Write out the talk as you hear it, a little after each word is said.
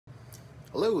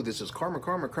Hello, this is Karma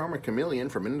Chameleon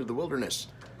from Into the Wilderness.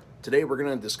 Today we're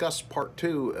going to discuss part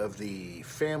 2 of the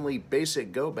family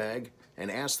basic go bag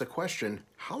and ask the question,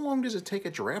 how long does it take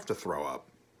a giraffe to throw up?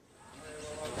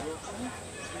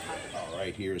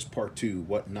 Alright, here's part 2,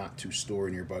 what not to store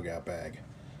in your bug out bag.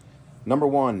 Number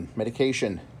 1,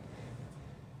 medication.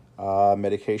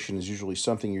 Medication is usually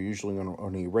something you're usually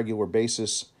on a regular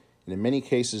basis, and in many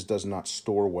cases does not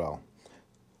store well.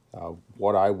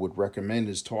 What I would recommend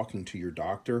is talking to your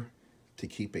doctor to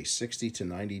keep a 60 to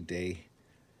 90 day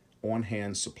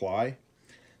on-hand supply.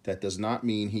 That does not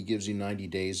mean he gives you 90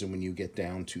 days and when you get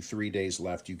down to 3 days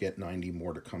left, you get 90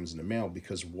 more that comes in the mail,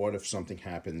 because what if something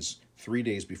happens 3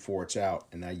 days before it's out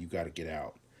and now you got to get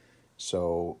out?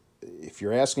 So if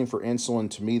you're asking for insulin,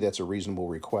 to me, that's a reasonable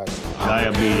request.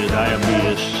 Diabetes.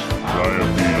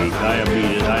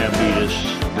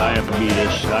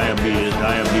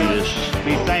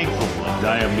 Be thankful for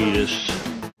diabetes.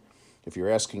 If you're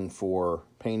asking for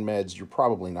pain meds, you're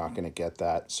probably not going to get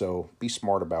that. So be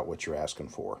smart about what you're asking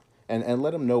for, and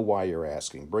let them know why you're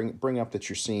asking. Bring up that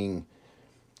you're seeing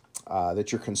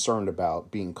that you're concerned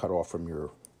about being cut off from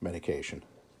your medication.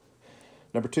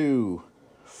 Number 2,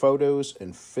 photos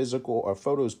and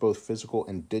photos both physical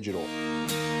and digital.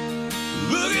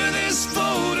 Look at this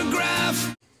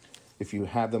photograph. If you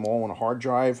have them all on a hard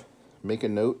drive, make a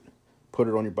note, put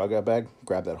it on your bug out bag,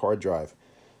 grab that hard drive.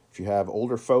 If you have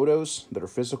older photos that are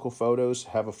physical photos,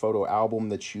 have a photo album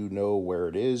that you know where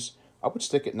it is, I would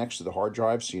stick it next to the hard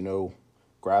drive so you know,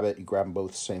 grab it, you grab them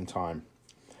both at the same time.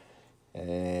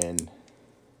 And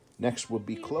next would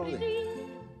be clothing.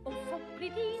 Oh, so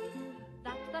pretty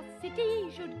that the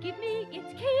city should give me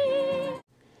its key.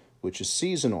 Which is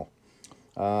seasonal.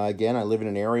 Again, I live in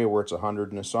an area where it's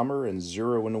 100 in the summer and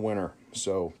 0 in the winter.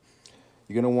 So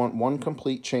you're going to want one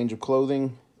complete change of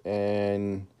clothing,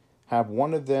 and have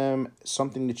one of them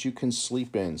something that you can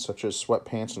sleep in, such as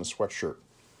sweatpants and a sweatshirt.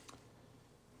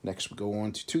 Next, we go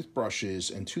on to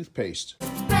toothbrushes and toothpaste.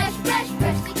 Brush, brush,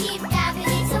 brush to keep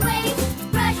cavities away.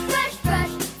 Brush, brush, brush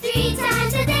 3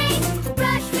 times a day.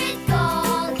 Brush with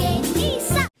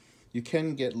Colgate. You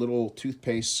can get little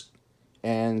toothpaste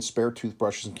and spare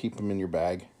toothbrushes and keep them in your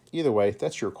bag. Either way,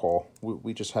 that's your call.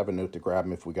 We just have a note to grab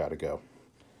them if we got to go.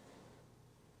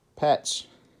 Pets.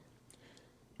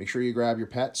 Make sure you grab your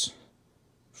pets.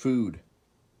 Food,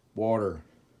 water,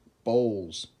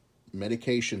 bowls,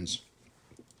 medications.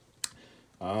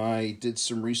 I did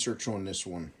some research on this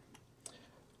one.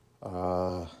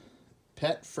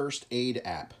 Pet First Aid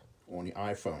app on the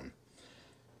iPhone.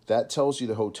 That tells you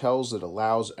the hotels that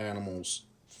allows animals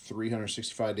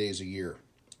 365 days a year.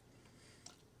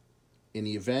 In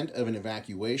the event of an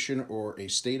evacuation or a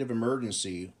state of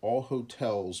emergency, all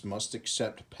hotels must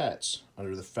accept pets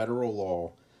under the federal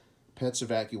law, Pets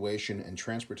Evacuation and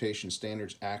Transportation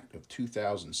Standards Act of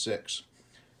 2006.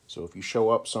 So if you show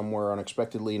up somewhere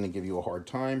unexpectedly and they give you a hard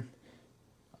time,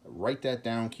 write that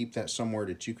down, keep that somewhere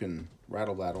that you can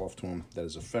rattle that off to them. That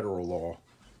is a federal law.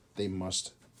 They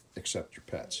must accept your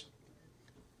pets.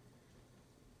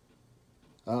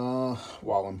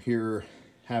 While I'm here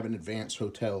having advanced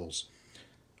hotels,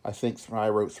 I think I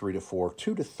wrote 3 to 4,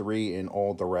 2 to 3 in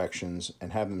all directions,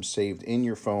 and have them saved in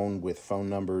your phone with phone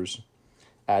numbers,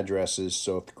 addresses,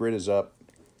 so if the grid is up,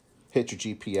 hit your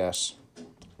GPS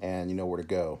and you know where to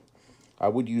go. I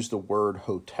would use the word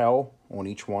hotel on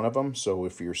each one of them, so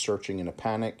if you're searching in a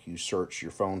panic, you search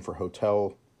your phone for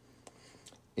hotel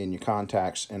in your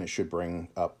contacts and it should bring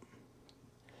up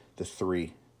the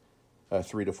 3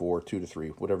 to 4, 2 to 3,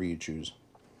 whatever you choose.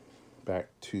 Back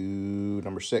to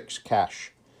number 6,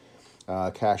 cash.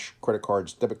 Cash, credit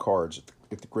cards, debit cards.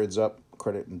 If the grid's up,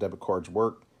 credit and debit cards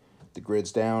work. If the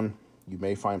grid's down, you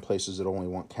may find places that only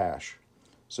want cash.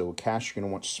 So with cash, you're going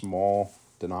to want small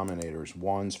denominators,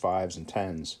 1s, 5s, and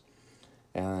 10s,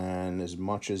 and as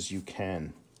much as you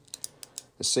can.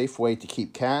 A safe way to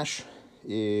keep cash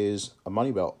is a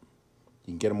money belt.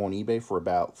 You can get them on eBay for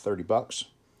about 30 bucks.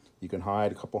 You can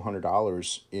hide a couple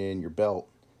 $100 in your belt,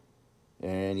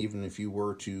 and even if you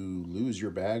were to lose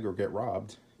your bag or get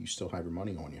robbed, you still have your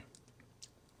money on you.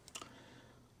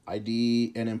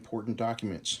 ID and important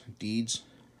documents, deeds,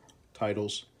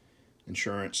 titles,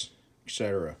 insurance,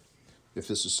 etc. If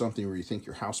this is something where you think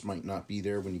your house might not be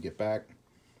there when you get back,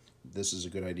 this is a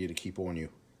good idea to keep on you.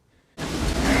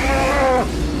 Cow.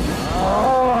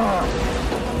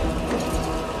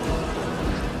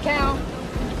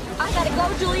 I gotta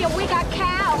go, Julia. We got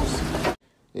cows.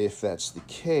 If that's the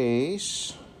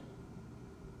case,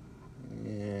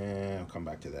 yeah, I'll come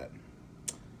back to that.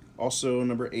 Also,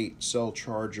 number 8, cell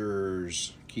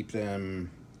chargers. Keep them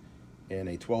in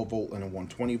a 12 volt and a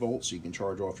 120 volt so you can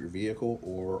charge off your vehicle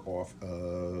or off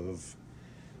of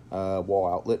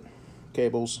wall outlet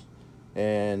cables,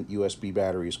 and USB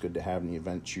battery is good to have in the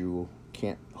event you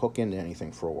can't hook into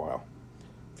anything for a while.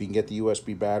 If you can get the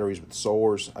USB batteries with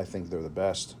solars, I think they're the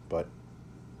best, but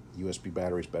USB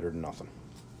battery is better than nothing.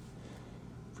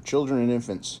 For children and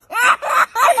infants,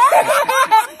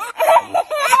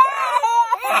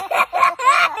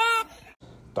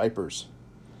 diapers.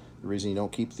 The reason you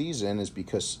don't keep these in is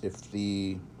because if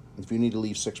you need to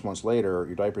leave 6 months later,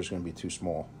 your diaper is going to be too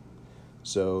small.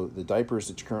 So the diapers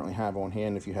that you currently have on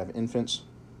hand, if you have infants,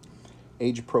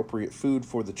 age-appropriate food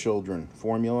for the children,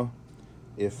 formula,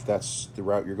 if that's the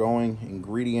route you're going,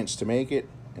 ingredients to make it,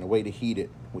 and a way to heat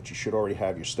it, which you should already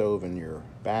have your stove in your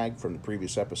bag from the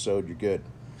previous episode, you're good.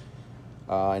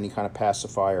 Any kind of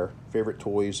pacifier, favorite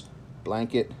toys,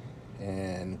 blanket,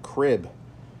 and crib.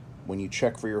 When you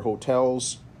check for your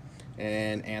hotels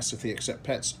and ask if they accept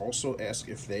pets, also ask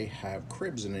if they have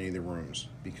cribs in any of the rooms,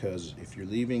 because if you're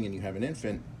leaving and you have an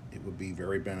infant, it would be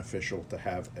very beneficial to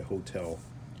have a hotel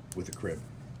with a crib.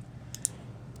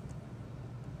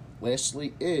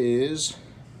 Lastly here's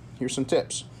some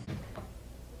tips.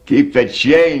 Keep the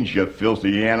change, you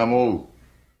filthy animal.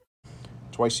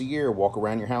 Twice a year, walk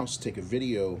around your house, take a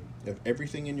video of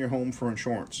everything in your home for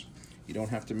insurance. You don't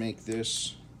have to make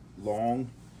this long.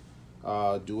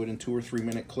 Do it in 2 or 3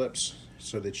 minute clips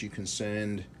so that you can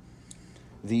send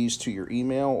these to your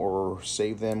email or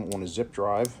save them on a zip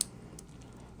drive.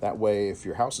 That way, if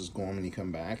your house is gone when you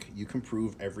come back, you can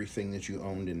prove everything that you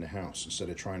owned in the house instead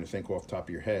of trying to think off the top of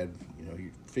your head. You know,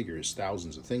 you figure there's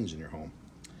thousands of things in your home.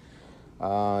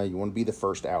 You want to be the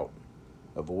first out.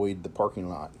 Avoid the parking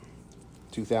lot.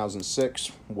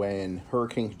 2006, when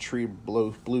Hurricane Katrina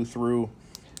blew through,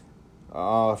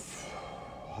 I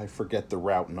forget the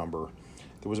route number.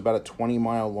 There was about a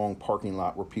 20-mile long parking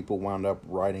lot where people wound up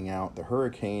riding out the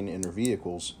hurricane in their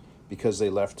vehicles because they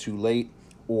left too late,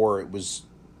 or it was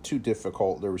too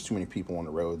difficult. There was too many people on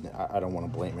the road. I don't want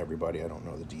to blame everybody. I don't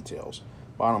know the details.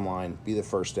 Bottom line, be the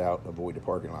first out. Avoid the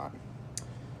parking lot.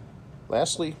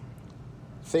 Lastly,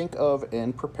 think of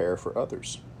and prepare for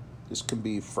others. This could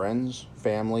be friends,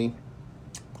 family,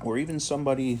 or even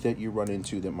somebody that you run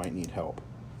into that might need help.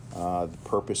 The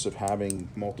purpose of having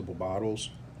multiple bottles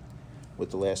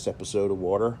with the last episode of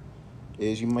water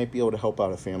is you might be able to help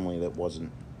out a family that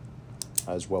wasn't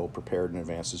as well prepared in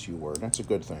advance as you were. And that's a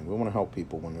good thing. We want to help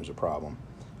people when there's a problem.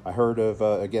 I heard of,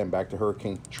 again, back to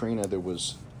Hurricane Katrina, there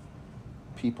was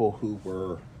people who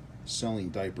were selling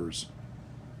diapers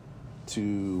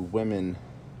to women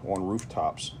on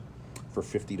rooftops for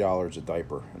 $50 a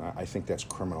diaper. And I think that's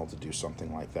criminal to do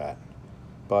something like that.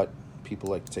 But people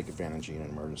like to take advantage in an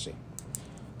emergency.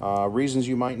 Reasons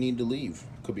you might need to leave.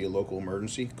 Could be a local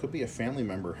emergency. Could be a family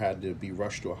member had to be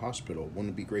rushed to a hospital. Wouldn't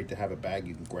it be great to have a bag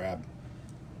you can grab,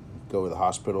 go to the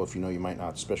hospital if you know you might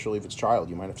not, especially if it's a child.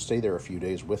 You might have to stay there a few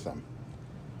days with them.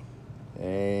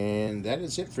 And that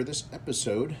is it for this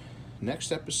episode.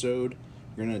 Next episode,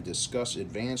 we're going to discuss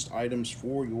advanced items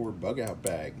for your bug out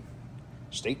bag.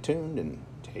 Stay tuned and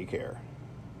take care.